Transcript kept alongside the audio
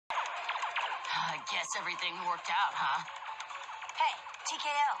guess everything worked out, huh? Hey,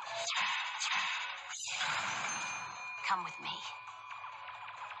 TKO. Come with me.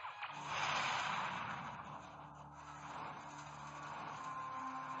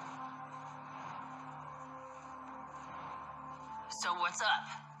 So what's up?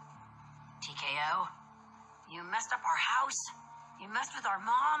 TKO, you messed up our house, you messed with our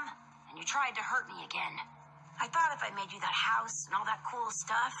mom, and you tried to hurt me again. I thought if I made you that house and all that cool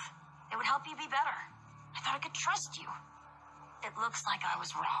stuff, it would help you be better. I thought I could trust you. It looks like I was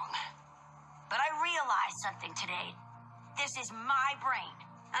wrong. But I realized something today. This is my brain,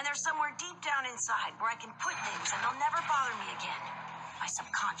 and there's somewhere deep down inside where I can put things and they'll never bother me again. My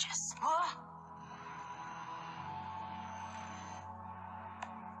subconscious. Huh?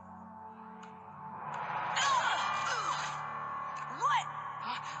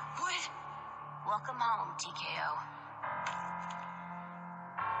 Welcome home, TKO.